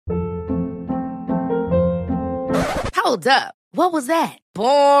Hold up. What was that?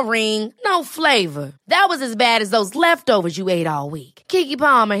 Boring. No flavor. That was as bad as those leftovers you ate all week. Keke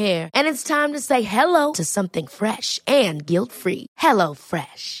Palmer here, and it's time to say hello to something fresh and guilt-free. Hello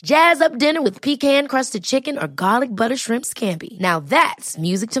Fresh. Jazz up dinner with pecan-crusted chicken or garlic butter shrimp scampi. Now that's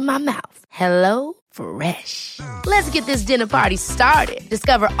music to my mouth. Hello Fresh. Let's get this dinner party started.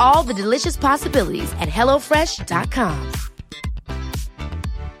 Discover all the delicious possibilities at hellofresh.com.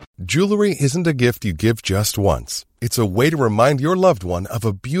 Jewelry isn't a gift you give just once. It's a way to remind your loved one of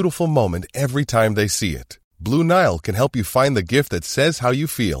a beautiful moment every time they see it. Blue Nile can help you find the gift that says how you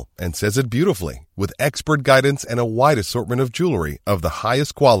feel and says it beautifully, with expert guidance and a wide assortment of jewelry of the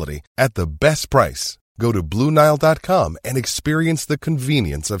highest quality at the best price. Go to BlueNile.com and experience the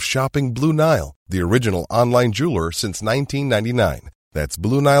convenience of shopping Blue Nile, the original online jeweler since 1999. That's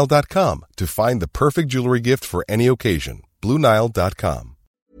BlueNile.com to find the perfect jewelry gift for any occasion. BlueNile.com.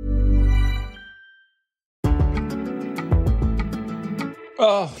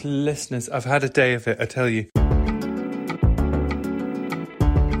 Oh, listeners, I've had a day of it, I tell you.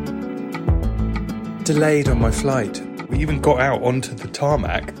 Delayed on my flight. We even got out onto the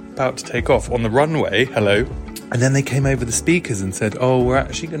tarmac, about to take off on the runway. Hello. And then they came over the speakers and said, "Oh, we're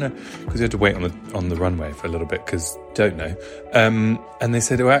actually going to..." Because we had to wait on the runway for a little bit, because don't know. And they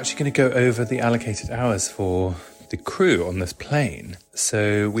said, "We're actually going to go over the allocated hours for the crew on this plane.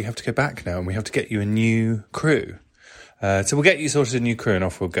 So we have to go back now and we have to get you a new crew. So we'll get you sorted a new crew and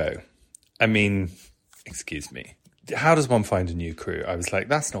off we'll go." I mean, excuse me. How does one find a new crew? I was like,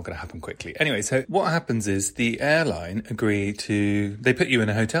 that's not going to happen quickly. Anyway, so what happens is the airline they put you in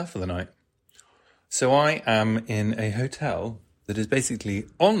a hotel for the night. So I am in a hotel that is basically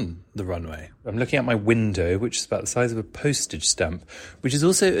on the runway. I'm looking out my window, which is about the size of a postage stamp, which is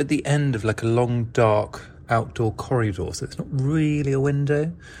also at the end of like a long, dark outdoor corridor. So it's not really a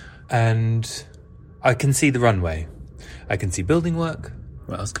window. And I can see the runway. I can see building work.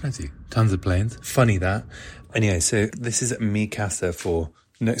 What else can I see? Tons of planes. Funny that. Anyway, so this is at Mi Casa for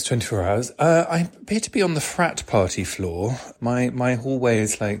the next 24 hours. I appear to be on the frat party floor. My hallway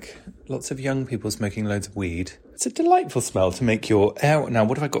is like lots of young people smoking loads of weed. It's a delightful smell to make your air... Now,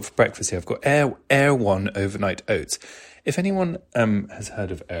 what have I got for breakfast here? I've got Air One overnight oats. If anyone has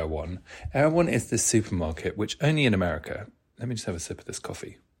heard of Air One is this supermarket, which only in America... Let me just have a sip of this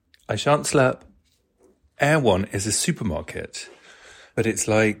coffee. I shan't slurp. Air One is a supermarket, but it's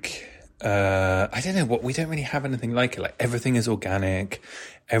like, I don't know what, we don't really have anything like it. Like everything is organic.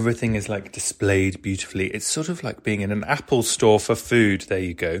 Everything is like displayed beautifully. It's sort of like being in an Apple store for food. There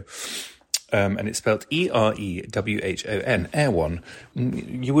you go. And it's spelled E-R-E-W-H-O-N, Air One.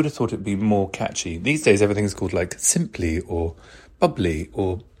 You would have thought it'd be more catchy. These days, everything's called like Simply or Bubbly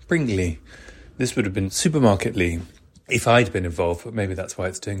or Bringley. This would have been Supermarketly if I'd been involved, but maybe that's why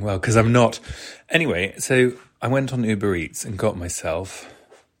it's doing well, because I'm not. Anyway, so I went on Uber Eats and got myself,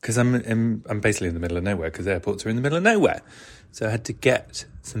 because I'm basically in the middle of nowhere, because airports are in the middle of nowhere. So I had to get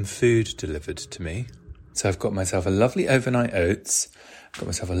some food delivered to me. So I've got myself a lovely overnight oats, got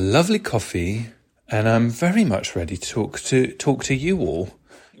myself a lovely coffee, and I'm very much ready to talk to you all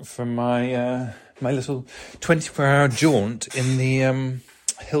from my my little 24-hour jaunt in the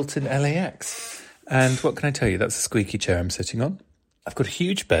Hilton LAX. And what can I tell you? That's a squeaky chair I'm sitting on. I've got a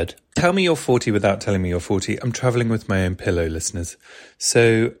huge bed. Tell me you're 40 without telling me you're 40. I'm travelling with my own pillow, listeners.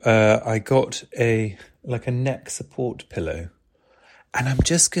 So I got a neck support pillow. And I'm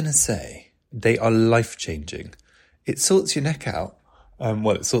just going to say, they are life-changing. It sorts your neck out.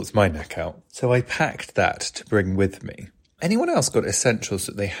 It sorts my neck out. So I packed that to bring with me. Anyone else got essentials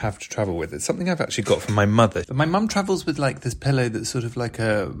that they have to travel with? It's something I've actually got from my mother. My mum travels with like this pillow that's sort of like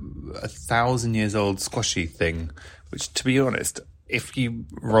a 1,000 years old squashy thing, which, to be honest, if you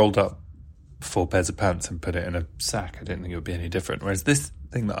rolled up 4 pairs of pants and put it in a sack, I don't think it would be any different. Whereas this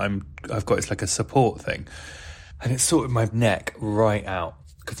thing that I've got is like a support thing. And it's sorted my neck right out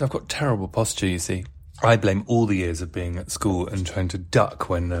because I've got terrible posture, you see. I blame all the years of being at school and trying to duck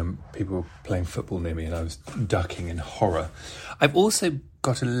when people were playing football near me and I was ducking in horror. I've also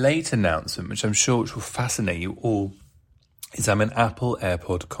got a late announcement, which I'm sure will fascinate you all, is I'm an Apple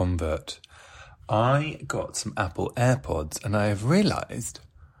AirPod convert. I got some Apple AirPods and I have realised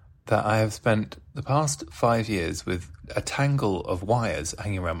that I have spent the past 5 years with a tangle of wires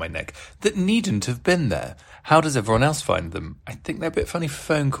hanging around my neck that needn't have been there. How does everyone else find them? I think they're a bit funny for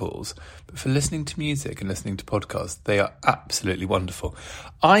phone calls, but for listening to music and listening to podcasts, they are absolutely wonderful.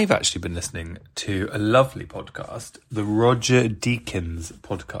 I've actually been listening to a lovely podcast, the Roger Deakins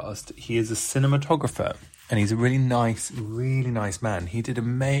podcast. He is a cinematographer and he's a really nice man.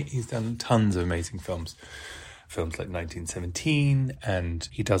 He's done tons of amazing films like 1917, and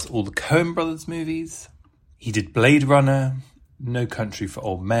he does all the Coen Brothers movies. He did Blade Runner, No Country for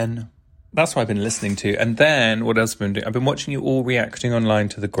Old Men. That's what I've been listening to. And then, what else have I been doing? I've been watching you all reacting online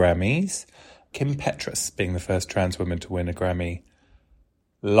to the Grammys. Kim Petras being the first trans woman to win a Grammy.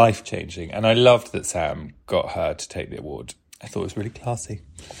 Life-changing. And I loved that Sam got her to take the award. I thought it was really classy.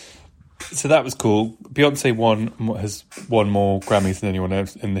 So that was cool. Beyonce has won more Grammys than anyone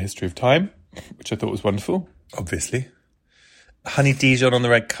else in the history of time, which I thought was wonderful, obviously. Honey Dijon on the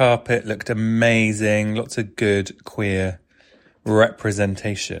red carpet looked amazing. Lots of good queer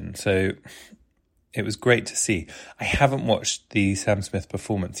representation. So it was great to see. I haven't watched the Sam Smith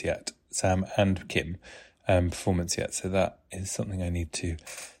performance yet, Sam and Kim performance yet. So that is something I need to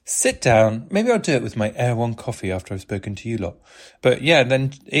sit down. Maybe I'll do it with my Air One coffee after I've spoken to you lot. But yeah,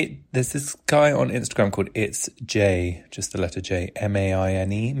 then there's this guy on Instagram called It's J, just the letter J,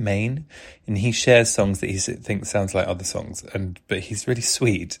 M-A-I-N-E, Maine. And he shares songs that he thinks sounds like other songs. But he's really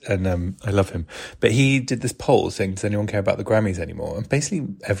sweet and I love him. But he did this poll saying, does anyone care about the Grammys anymore? And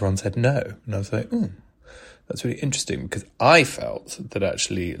basically everyone said no. And I was like, that's really interesting, because I felt that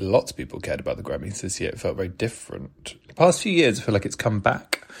actually lots of people cared about the Grammys this year. It felt very different. The past few years, I feel like it's come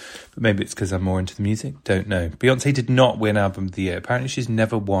back, but maybe it's because I'm more into the music. Don't know. Beyonce did not win Album of the Year. Apparently she's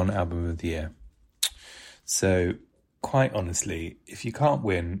never won Album of the Year. So quite honestly, if you can't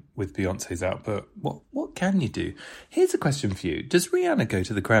win with Beyonce's output, what can you do? Here's a question for you. Does Rihanna go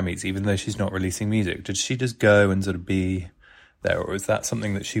to the Grammys even though she's not releasing music? Did she just go and sort of be there, or is that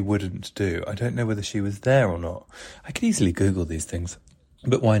something that she wouldn't do? I don't know whether she was there or not. I could easily Google these things,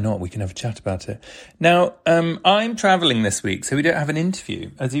 but why not? We can have a chat about it. Now, I'm travelling this week, so we don't have an interview,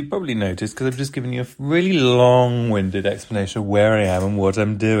 as you probably noticed, because I've just given you a really long-winded explanation of where I am and what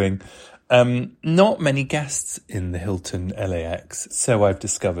I'm doing. Not many guests in the Hilton LAX, so I've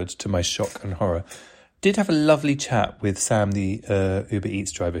discovered, to my shock and horror. Did have a lovely chat with Sam, the Uber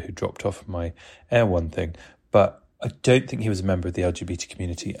Eats driver who dropped off my Air One thing, but I don't think he was a member of the LGBT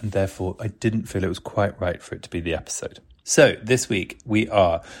community, and therefore I didn't feel it was quite right for it to be the episode. So this week we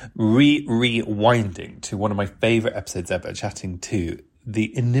are rewinding to one of my favourite episodes ever, chatting to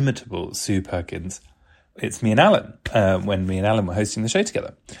the inimitable Sue Perkins. It's me and Alan, when me and Alan were hosting the show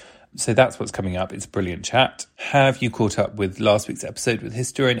together. So that's what's coming up. It's a brilliant chat. Have you caught up with last week's episode with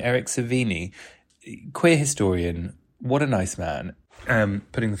historian Eric Savini? Queer historian, what a nice man.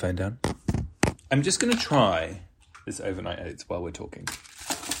 Putting the phone down. I'm just going to try this overnight oats while we're talking.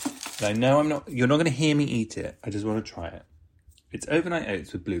 I know you're not going to hear me eat it. I just want to try it. It's overnight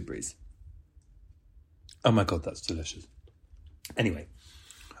oats with blueberries. Oh my God, that's delicious. Anyway,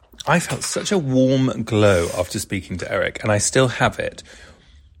 I felt such a warm glow after speaking to Eric, and I still have it.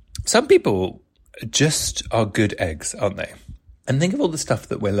 Some people just are good eggs, aren't they? And think of all the stuff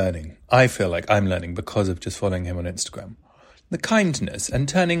that we're learning. I feel like I'm learning because of just following him on Instagram. The kindness and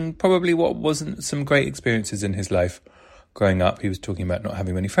turning probably what wasn't some great experiences in his life growing up. He was talking about not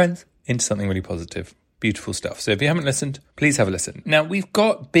having many friends into something really positive. Beautiful stuff. So if you haven't listened, please have a listen. Now, we've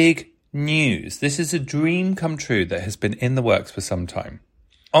got big news. This is a dream come true that has been in the works for some time.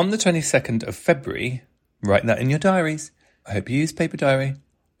 On the 22nd of February, write that in your diaries. I hope you use paper diary.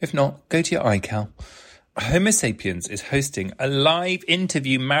 If not, go to your iCal. Homo Sapiens is hosting a live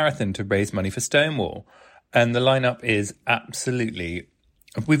interview marathon to raise money for Stonewall. And the lineup is absolutely...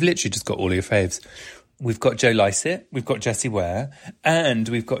 We've literally just got all your faves. We've got Joe Lycett, we've got Jessie Ware, and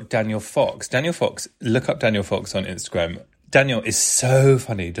we've got Daniel Fox. Daniel Fox, look up Daniel Fox on Instagram. Daniel is so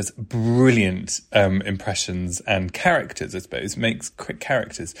funny, does brilliant impressions and characters, I suppose, makes quick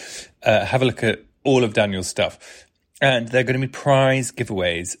characters. Have a look at all of Daniel's stuff. And they're going to be prize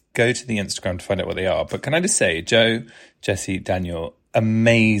giveaways. Go to the Instagram to find out what they are. But can I just say, Joe, Jessie, Daniel...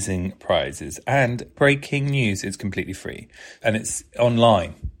 amazing prizes, and breaking news is completely free, and it's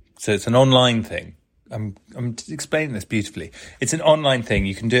online, so it's an online thing. I'm explaining this beautifully. It's an online thing.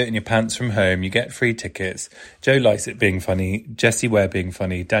 You can do it in your pants from home. You get free tickets. Joe Lycett being funny, Jessie Ware being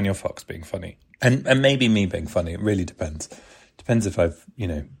funny, Daniel Fox being funny, and maybe me being funny. It really depends if I've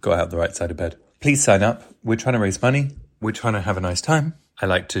got out the right side of bed. Please sign up. We're trying to raise money. We're trying to have a nice time. I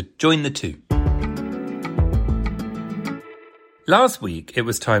like to join the two. Last week, it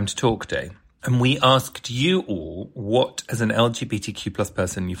was Time to Talk Day, and we asked you all what, as an LGBTQ plus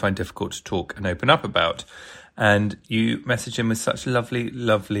person, you find difficult to talk and open up about. And you messaged in with such lovely,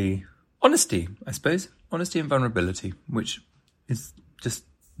 lovely honesty, I suppose. Honesty and vulnerability, which is just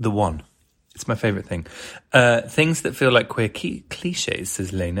the one. It's my favourite thing. Things that feel like queer cliches,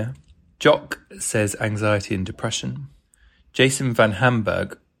 says Lena. Jock says anxiety and depression. Jason Van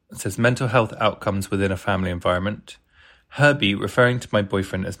Hamburg says mental health outcomes within a family environment. Herbie, referring to my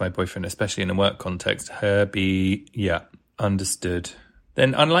boyfriend as my boyfriend, especially in a work context. Herbie, yeah, understood.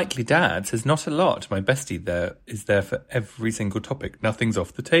 Then Unlikely Dad says, not a lot. My bestie there is there for every single topic. Nothing's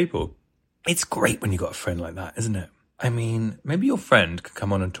off the table. It's great when you've got a friend like that, isn't it? I mean, maybe your friend could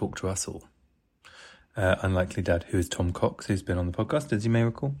come on and talk to us all. Unlikely Dad, who is Tom Cox, who's been on the podcast, as you may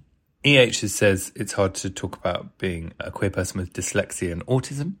recall. EH says it's hard to talk about being a queer person with dyslexia and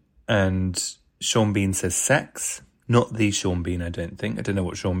autism. And Sean Bean says sex. Not the Sean Bean, I don't think. I don't know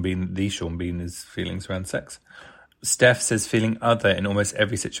what the Sean Bean's feelings around sex. Steph says feeling other in almost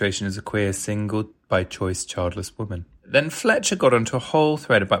every situation as a queer, single, by choice, childless woman. Then Fletcher got onto a whole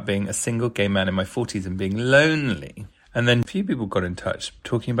thread about being a single gay man in my 40s and being lonely. And then a few people got in touch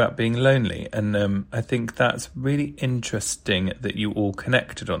talking about being lonely. And I think that's really interesting that you all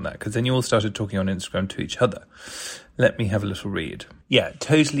connected on that, because then you all started talking on Instagram to each other. Let me have a little read. Yeah,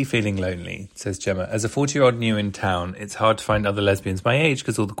 totally feeling lonely, says Gemma. As a 40-year-old new in town, it's hard to find other lesbians my age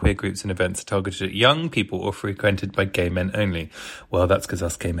because all the queer groups and events are targeted at young people or frequented by gay men only. Well, that's because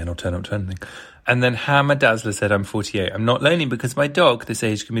us gay men will turn up to anything. And then Hammer Dazzler said, I'm 48. I'm not lonely because my dog, this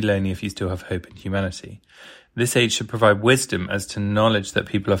age, can be lonely if you still have hope in humanity. This age should provide wisdom as to knowledge that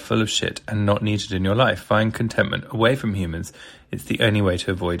people are full of shit and not needed in your life. Find contentment away from humans. It's the only way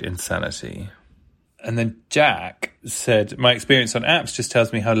to avoid insanity. And then Jack said, my experience on apps just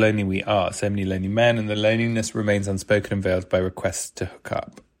tells me how lonely we are. So many lonely men, and the loneliness remains unspoken and veiled by requests to hook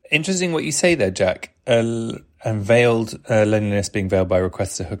up. Interesting what you say there, Jack. And veiled loneliness being veiled by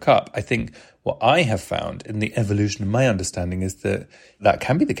requests to hook up. I think what I have found in the evolution of my understanding is that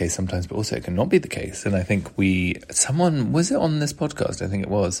can be the case sometimes, but also it can not be the case. And I think someone, was it on this podcast? I think it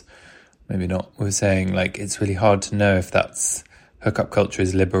was. Maybe not. We were saying, like, it's really hard to know if that's hookup culture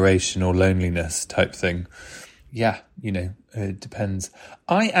is liberation or loneliness type thing. Yeah, it depends.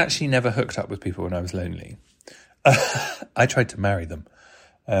 I actually never hooked up with people when I was lonely. I tried to marry them.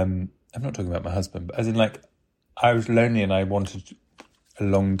 I'm not talking about my husband, but as in, like, I was lonely and I wanted a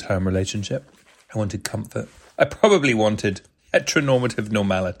long-term relationship. I wanted comfort. I probably wanted heteronormative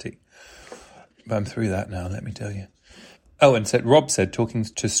normality. But I'm through that now, let me tell you. Oh, and Rob said, talking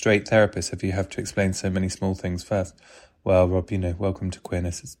to straight therapists, if you have to explain so many small things first. Well, Rob, welcome to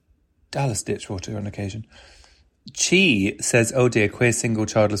queerness. It's Dallas Ditchwater on occasion. Chi says, oh dear, queer single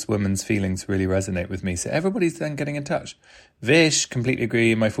childless woman's feelings really resonate with me. So everybody's then getting in touch. Vish, completely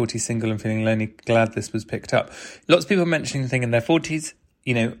agree. In my 40s, single and feeling lonely. Glad this was picked up. Lots of people mentioning the thing in their 40s.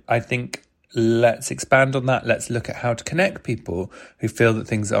 I think let's expand on that. Let's look at how to connect people who feel that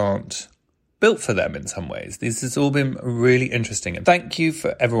things aren't built for them in some ways. This has all been really interesting. And thank you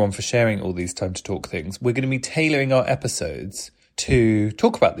for everyone for sharing all these Time to Talk things. We're going to be tailoring our episodes to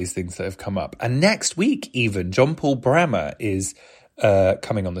talk about these things that have come up. And next week, even, John Paul Brammer is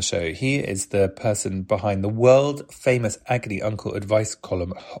coming on the show. He is the person behind the world-famous Agony Uncle advice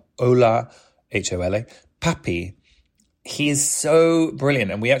column, Hola, H-O-L-A, Papi. He is so brilliant.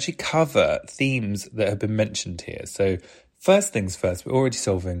 And we actually cover themes that have been mentioned here. So first things first, we're already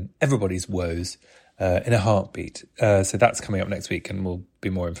solving everybody's woes in a heartbeat. So that's coming up next week, and we'll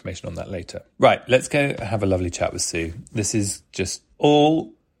be more information on that later. Right, let's go have a lovely chat with Sue. This is just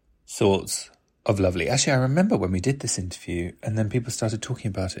all sorts of lovely. Actually, I remember when we did this interview, and then people started talking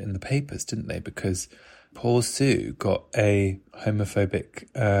about it in the papers, didn't they? Because poor Sue got a homophobic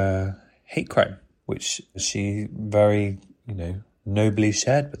hate crime, which she very, nobly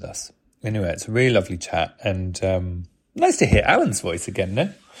shared with us. Anyway, it's a really lovely chat, and nice to hear Alan's voice again,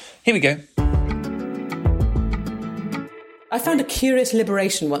 no? Here we go. I found a curious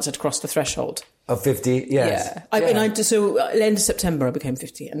liberation once I'd crossed the threshold. Of 50, yes. Yeah. So at the end of September, I became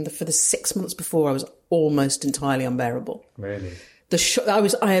 50. And for the 6 months before, I was almost entirely unbearable. Really?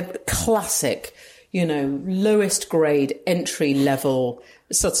 I had classic, lowest grade, entry level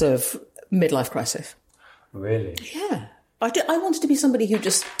sort of midlife crisis. Really? Yeah. I wanted to be somebody who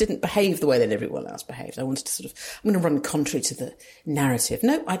just didn't behave the way that everyone else behaved. I wanted to I'm going to run contrary to the narrative.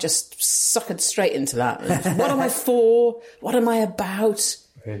 No, I just suckered straight into that. What am I for? What am I about?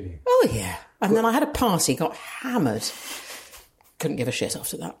 Really? Oh, yeah. And then I had a party, got hammered. Couldn't give a shit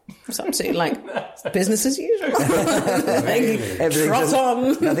after that. It was absolutely business as usual. Trot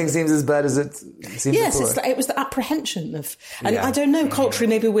on. Nothing seems as bad as it seemed before. Yes, it was the apprehension of... And I don't know, culturally,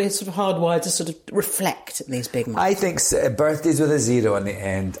 maybe we're sort of hardwired to sort of reflect in these big moments. I think birthdays with a zero on the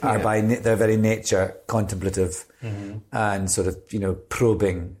end are by their very nature contemplative and sort of,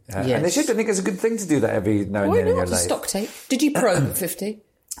 probing. And they should. I think it's a good thing to do that every now and then in your life. Stock take. Did you probe at 50?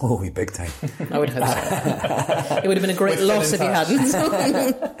 Oh, we big time. I would hope so. It would have been a great loss if you hadn't.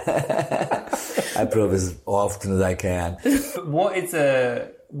 I probe as often as I can. But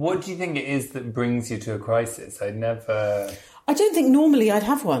what do you think it is that brings you to a crisis? I I don't think normally I'd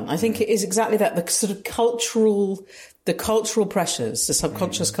have one. I think it is exactly that, the sort of cultural pressures, the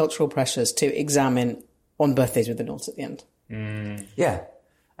subconscious cultural pressures to examine on birthdays with the nought at the end. Yeah,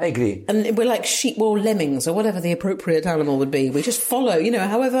 I agree. And we're like sheep or lemmings or whatever the appropriate animal would be. We just follow,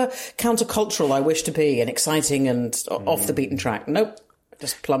 however countercultural I wish to be and exciting and off the beaten track. Nope,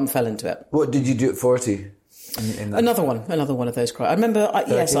 just plumb fell into it. What did you do at 40? Another one of those cries. I remember,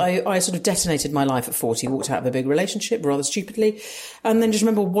 I sort of detonated my life at 40, walked out of a big relationship rather stupidly, and then just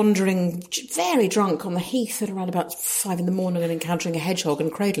remember wandering very drunk on the heath at around about 5 a.m. and encountering a hedgehog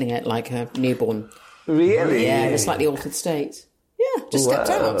and cradling it like a newborn. Really? Yeah, in a slightly altered state. Yeah, just stepped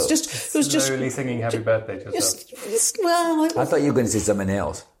out. It was just slowly singing happy birthday to yourself. I thought you were going to say something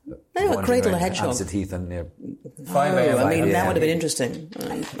else. No, a cradle a hedgehog. Hampstead Heath and near 5 a.m. I mean, that would have been interesting.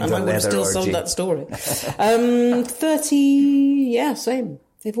 And I would have still sold that story. 30, yeah, same.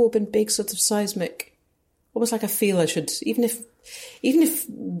 They've all been big sort of seismic. Almost like I feel I should, even if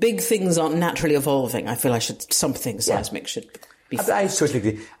big things aren't naturally evolving, I feel something seismic should be. I totally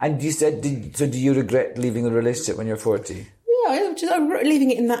agree. And you said, do you regret leaving the relationship when you're 40? Yeah, I'm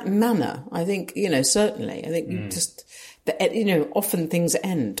leaving it in that manner. I think, certainly. I think you just... often things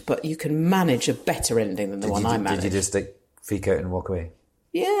end, but you can manage a better ending than the one I managed. Did you just freak out and walk away?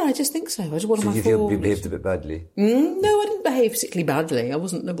 Yeah, I just think so. Did you feel you behaved a bit badly? No, I didn't behave particularly badly. There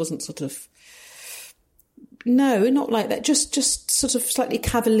wasn't sort of... No, not like that. Just sort of slightly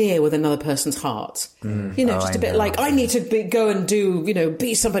cavalier with another person's heart. Just a bit like, I need to go and do,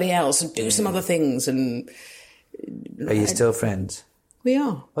 be somebody else and do some other things. And are you still friends? We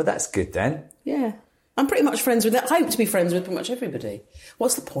are. Well, that's good then. Yeah. I'm pretty much friends with that. I hope to be friends with pretty much everybody.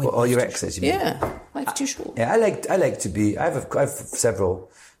 What's the point? Well, all your exes, you mean? Yeah. Life's too short. Yeah, I like to be... I have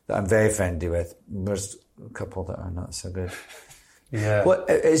several that I'm very friendly with. There's a couple that are not so good. Yeah. Are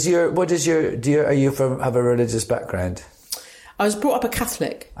you have a religious background? I was brought up a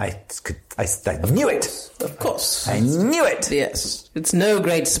Catholic. I knew it. Of course. I knew it. Yes. It's no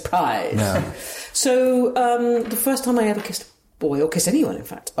great surprise. No. So, the first time I ever kissed a boy, or kissed anyone, in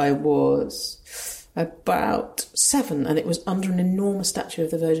fact, I was about 7, and it was under an enormous statue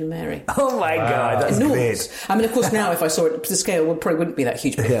of the Virgin Mary. Oh my God, that's enormous. great. I mean, of course, now if I saw it, the scale probably wouldn't be that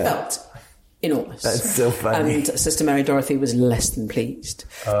huge, but it felt enormous. That's so funny. And Sister Mary Dorothy was less than pleased.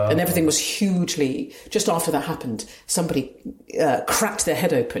 And everything was hugely... Just after that happened, somebody cracked their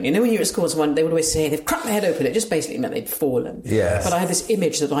head open. When you're at school, they would always say, they've cracked their head open. It just basically meant they'd fallen. Yes. But I had this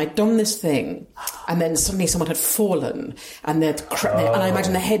image that I'd done this thing, and then suddenly someone had fallen, and they'd cracked and I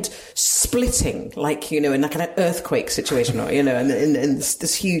imagine their head splitting, like, in like an earthquake situation, or, and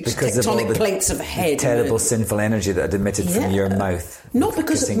this huge tectonic plates of the head. Terrible sinful energy that had emitted from your mouth. Not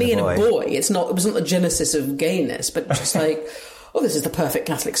because of me and a boy. It wasn't the genesis of gayness, but just like, oh, this is the perfect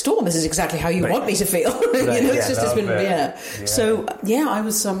Catholic storm. This is exactly how you want me to feel. It's been. So, I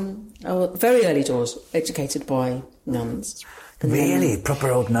was very early doors, educated by nuns. Really? Proper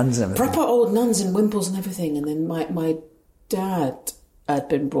old nuns and everything? Proper old nuns in wimples and everything. And then my dad had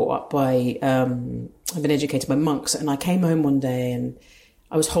been brought up by, I'd been educated by monks, and I came home one day and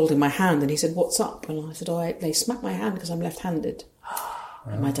I was holding my hand, and he said, "What's up?" And I said, they smacked my hand because I'm left-handed.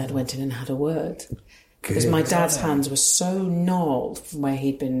 And my dad went in and had a word. Because my dad's hands were so gnarled from where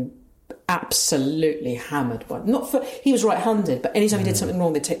he'd been absolutely hammered by. He was right-handed, but anytime he did something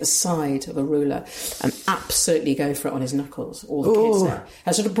wrong, they'd take the side of a ruler and absolutely go for it on his knuckles, all the kids there,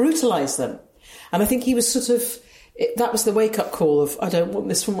 and sort of brutalise them. And I think he was sort of... that was the wake-up call of, I don't want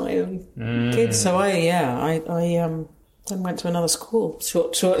this for my own kids. So I then went to another school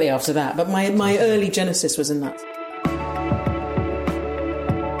shortly after that. But my early genesis was in that.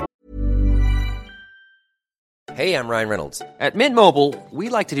 Hey, I'm Ryan Reynolds. At Mint Mobile, we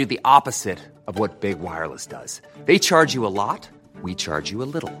like to do the opposite of what Big Wireless does. They charge you a lot, we charge you a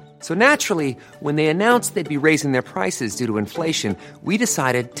little. So naturally, when they announced they'd be raising their prices due to inflation, we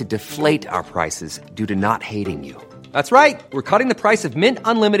decided to deflate our prices due to not hating you. That's right. We're cutting the price of Mint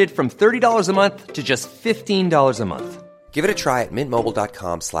Unlimited from $30 a month to just $15 a month. Give it a try at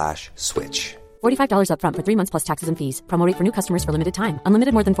mintmobile.com/switch. $45 up front for 3 months plus taxes and fees. Promo rate for new customers for limited time.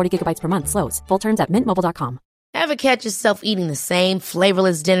 Unlimited more than 40 gigabytes per month. Slows full terms at mintmobile.com. Ever catch yourself eating the same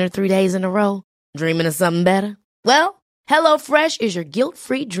flavorless dinner 3 days in a row? Dreaming of something better? Well, HelloFresh is your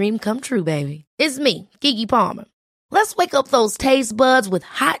guilt-free dream come true, baby. It's me, Keke Palmer. Let's wake up those taste buds with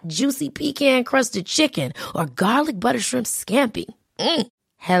hot, juicy pecan-crusted chicken or garlic butter shrimp scampi.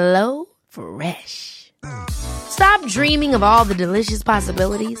 Hello Fresh. Stop dreaming of all the delicious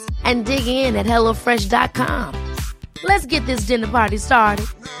possibilities and dig in at HelloFresh.com. Let's get this dinner party started.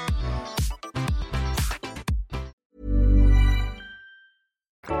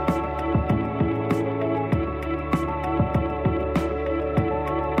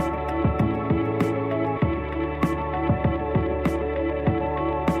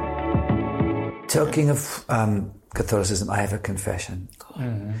 Talking of Catholicism, I have a confession.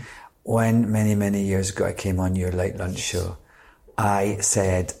 When many, many years ago I came on your Light Lunch show, I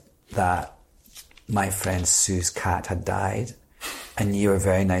said that my friend Sue's cat had died, and you were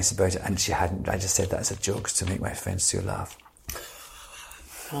very nice about it, and she hadn't. I just said that as a joke to make my friend Sue laugh.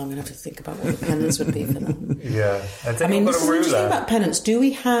 Oh, I'm going to have to think about what the penance would be for that. Yeah. I mean, this is interesting about penance. Do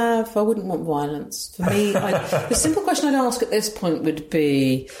we have... I wouldn't want violence. For me, the simple question I'd ask at this point would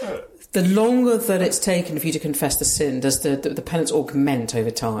be, the longer that it's taken for you to confess the sin, does the penance augment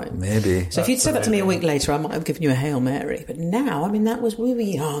over time? Maybe. So if you'd said that to me a week later, I might have given you a Hail Mary. But now, I mean, we were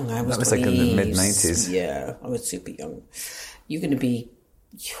young. That was like in the mid-90s. Yeah, I was super young. You're going to be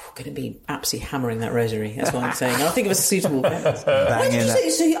absolutely hammering that rosary. That's what I'm saying. I think it was a suitable penance. Why did you say?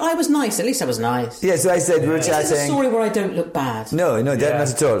 So I was nice. At least I was nice. Yeah, so I said we were chatting. This is a story where I don't look bad. No, not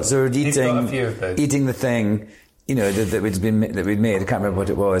at all. So we're eating the thing, that we'd made. I can't remember what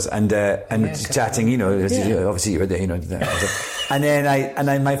it was, and chatting. Obviously you were there. And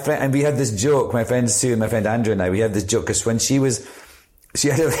then my friend, and we had this joke. My friend Sue and my friend Andrew and I, we had this joke because when she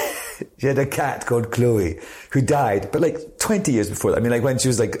had a cat called Chloe who died, but like 20 years before that. I mean, like when she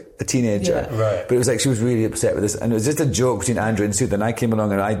was like a teenager. Yeah, right. But it was like she was really upset with this, and it was just a joke between Andrew and Sue. Then I came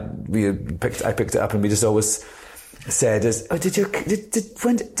along and I picked it up, and we just always said,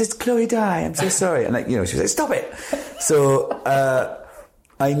 did Chloe die? I'm so sorry. And she was like, stop it. So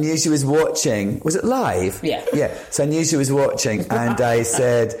I knew she was watching. Was it live? Yeah. Yeah. So I knew she was watching, and I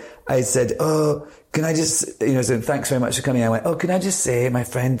said, oh, can I just, so thanks very much for coming. I went, oh, can I just say my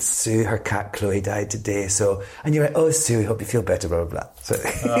friend Sue, her cat Chloe died today. So, and you went, oh, Sue, hope you feel better, blah, blah, blah. So, so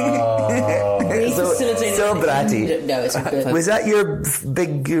bratty. No, it's good. Was that your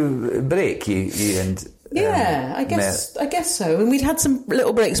big break? You and yeah, I guess so. And we'd had some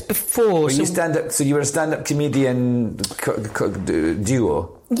little breaks before. You stand-up? So you were a stand-up comedian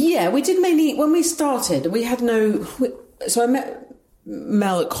duo. Yeah, we did mainly when we started. We had no. So I met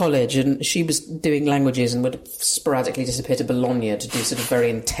Mel at college, and she was doing languages and would sporadically disappear to Bologna to do sort of very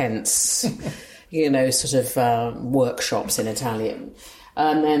intense, workshops in Italian.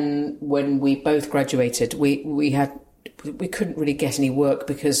 And then when we both graduated, we couldn't really get any work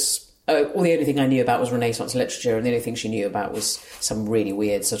because the only thing I knew about was Renaissance literature, and the only thing she knew about was some really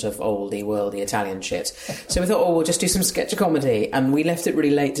weird sort of oldie worldy Italian shit. So we thought, we'll just do some sketch comedy, and we left it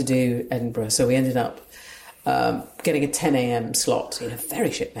really late to do Edinburgh, so we ended up getting a 10 a.m. slot in a very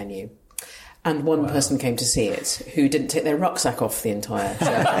shit venue. And one person came to see it who didn't take their rucksack off the entire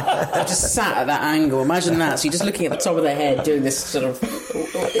show. They just sat at that angle. Imagine that. So you're just looking at the top of their head doing this sort of...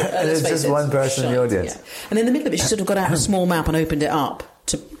 and there's just one person in the audience. Yeah. And in the middle of it, she sort of got out a small map and opened it up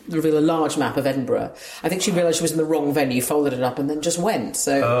to reveal a large map of Edinburgh. I think she realised she was in the wrong venue, folded it up, and then just went.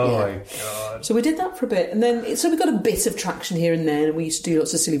 So, my God. So we did that for a bit, and then so we got a bit of traction here and there, and we used to do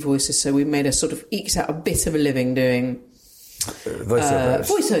lots of silly voices, so we made a sort of eked out a bit of a living doing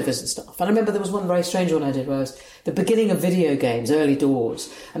voiceovers and stuff. And I remember there was one very strange one I did where it was the beginning of video games, early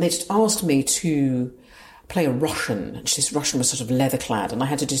doors, and they just asked me to play a Russian, and this Russian was sort of leather clad, and I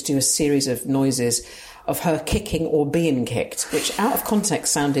had to just do a series of noises of her kicking or being kicked, which out of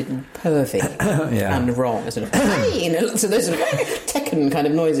context sounded pervy and wrong. Sort of, so those sort of Tekken kind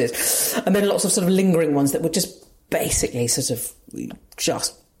of noises. And then lots of sort of lingering ones that were just basically sort of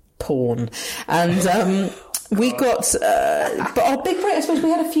just porn. And we got... but our big break, I suppose we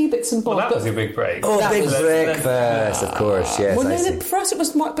had a few bits and bobs. Well, that was your big break. Oh, big breakfast, of course, yes. Well, no, for us it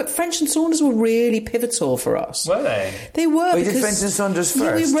was... But French and Saunders were really pivotal for us. Were they? They were. Oh, you did French and Saunders first?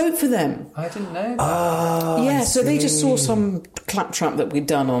 Yeah, we wrote for them. I didn't know that. Oh, yeah, so they just saw some claptrap that we'd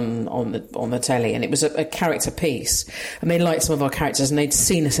done on the telly, and it was a character piece, and they liked some of our characters, and they'd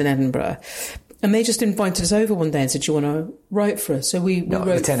seen us in Edinburgh. And they just invited us over one day and said, do you want to write for us? So we wrote...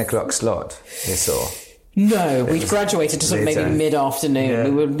 the 10 o'clock slot, they saw. No, we'd graduated to sort of maybe mid-afternoon. Yeah.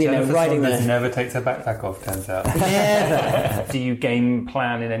 We were, Jennifer writing there. never takes her backpack off, turns out. Never. Do you game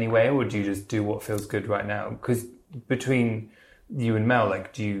plan in any way, or do you just do what feels good right now? Because between you and Mel,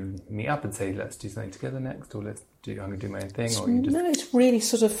 do you meet up and say, let's do something together next, or I'm going to do my own thing, or you just... No, it's really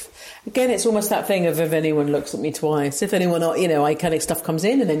sort of... Again, it's almost that thing of if anyone looks at me twice, if anyone, I kind of stuff comes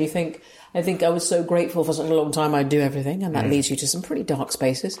in, and then you think... I think I was so grateful for such a long time I'd do everything, and that leads you to some pretty dark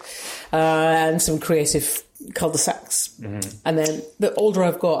spaces and some creative cul-de-sacs. Mm-hmm. And then the older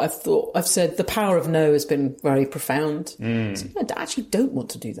I've got, I've said the power of no has been very profound. So I actually don't want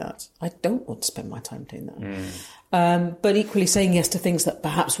to do that. I don't want to spend my time doing that. But equally saying yes to things that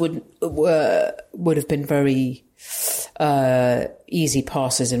perhaps would have been very easy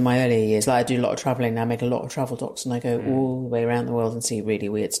passes in my earlier years. Like I do a lot of travelling now, I make a lot of travel docs, and I go all the way around the world and see really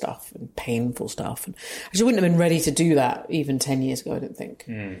weird stuff and painful stuff. And I just wouldn't have been ready to do that even 10 years ago, I don't think.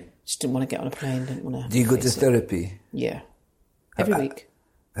 Just didn't want to get on a plane, didn't want to... Do you go to therapy? Yeah. Every week.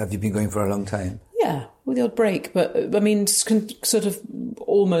 Have you been going for a long time? Yeah, with the odd break. But, I mean, sort of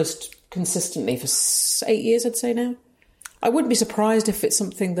almost consistently for 8 years, I'd say now. I wouldn't be surprised if it's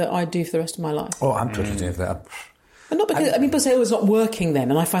something that I do for the rest of my life. Oh, I'm totally doing that. And not because, people say, it's not working then,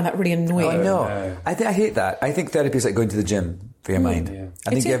 and I find that really annoying. I know. I hate that. I think therapy is like going to the gym for your mind. Yeah. I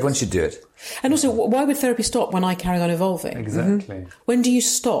think everyone should do it. And also, why would therapy stop when I carry on evolving? Exactly. When do you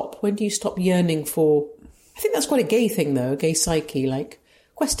stop? When do you stop yearning for... I think that's quite a gay thing, though, a gay psyche, like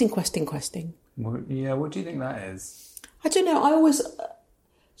questing. Well, yeah, what do you think that is? I don't know. I always...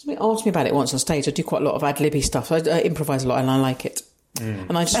 Somebody asked me about it once on stage. I do quite a lot of ad-libby stuff. So I improvise a lot and I like it.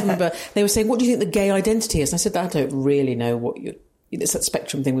 And I just remember they were saying, what do you think the gay identity is? And I said, I don't really know what it's that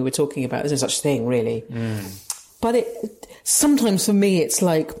spectrum thing we were talking about. There's no such thing, really. But sometimes for me, it's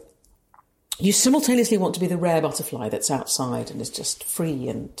like you simultaneously want to be the rare butterfly that's outside and is just free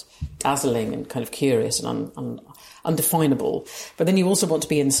and dazzling and kind of curious and undefinable. But then you also want to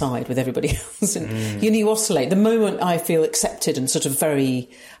be inside with everybody else. And you oscillate. The moment I feel accepted and sort of very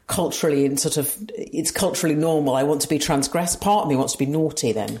culturally and sort of it's culturally normal, I want to be transgressive. Part of me wants to be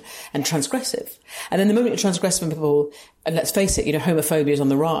naughty then and transgressive. And then the moment you're transgressive and people, and let's face it, homophobia is on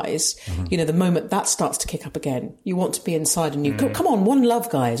the rise. The moment that starts to kick up again, you want to be inside and come on, one love,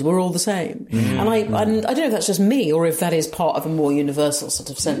 guys, we're all the same. And I don't know if that's just me or if that is part of a more universal sort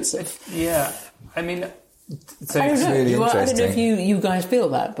of sense of... Yeah, I mean... So I don't know. Really I don't know if you guys feel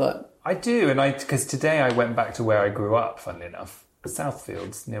that, but... I do, and because today I went back to where I grew up, funnily enough,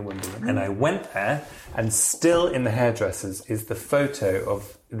 Southfields, near Wimbledon, and I went there, and still in the hairdressers is the photo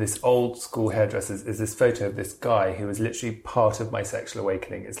of this old school hairdressers, is this photo of this guy who was literally part of my sexual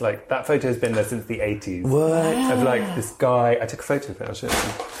awakening. It's like, that photo has been there since the 80s. What? Of like this guy, I took a photo of it, I'll show it to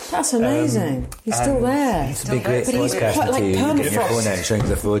you. That's amazing. He's still there. It's a big great But he's podcast quite like until you get your permafrost. phone out and showing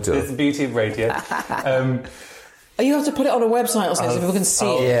the photo. It's the beauty of radio. You have to put it on a website or something so people can see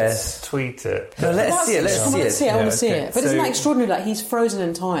it. Yes. Tweet it. No, let's see it. I want to see it. I want to see okay. it. But isn't that extraordinary? Like, he's frozen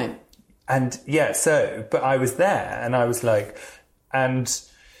in time. And yeah, but I was there and I was like, and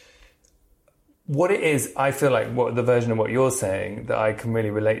what it is, I feel like what the version of what you're saying that I can really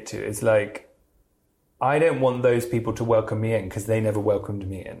relate to is like, I don't want those people to welcome me in because they never welcomed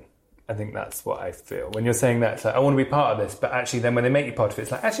me in. I think that's what I feel. When you're saying that, it's like, I want to be part of this, but actually then when they make you part of it,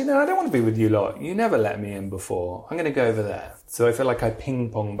 it's like, actually, no, I don't want to be with you lot. You never let me in before. I'm going to go over there. So I feel like I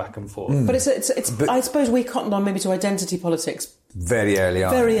ping-pong back and forth. But it's I suppose we cottoned on maybe to identity politics very early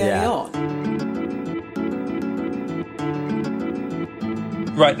on. Very early on.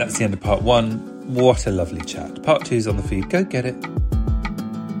 Right, that's the end of part 1. What a lovely chat. Part 2's on the feed. Go get it.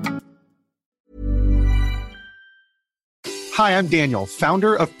 Hi, I'm Daniel,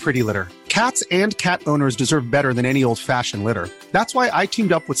 founder of Pretty Litter. Cats and cat owners deserve better than any old-fashioned litter. That's why I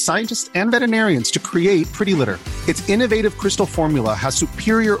teamed up with scientists and veterinarians to create Pretty Litter. Its innovative crystal formula has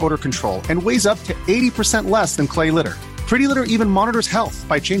superior odor control and weighs up to 80% less than clay litter. Pretty Litter even monitors health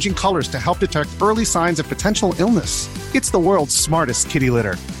by changing colors to help detect early signs of potential illness. It's the world's smartest kitty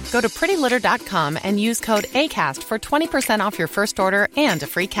litter. Go to prettylitter.com and use code ACAST for 20% off your first order and a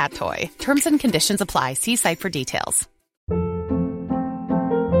free cat toy. Terms and conditions apply. See site for details.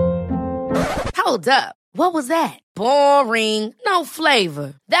 Hold up. What was that? Boring. No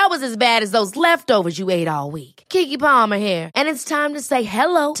flavor. That was as bad as those leftovers you ate all week. Keke Palmer here, and it's time to say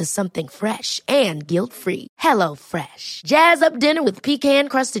hello to something fresh and guilt-free. Hello Fresh. Jazz up dinner with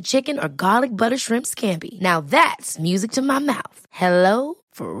pecan-crusted chicken or garlic butter shrimp scampi. Now that's music to my mouth. Hello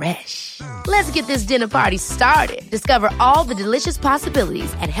Fresh. Let's get this dinner party started. Discover all the delicious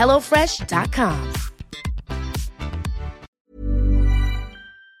possibilities at HelloFresh.com.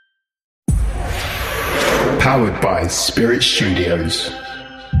 Powered by Spirit Studios.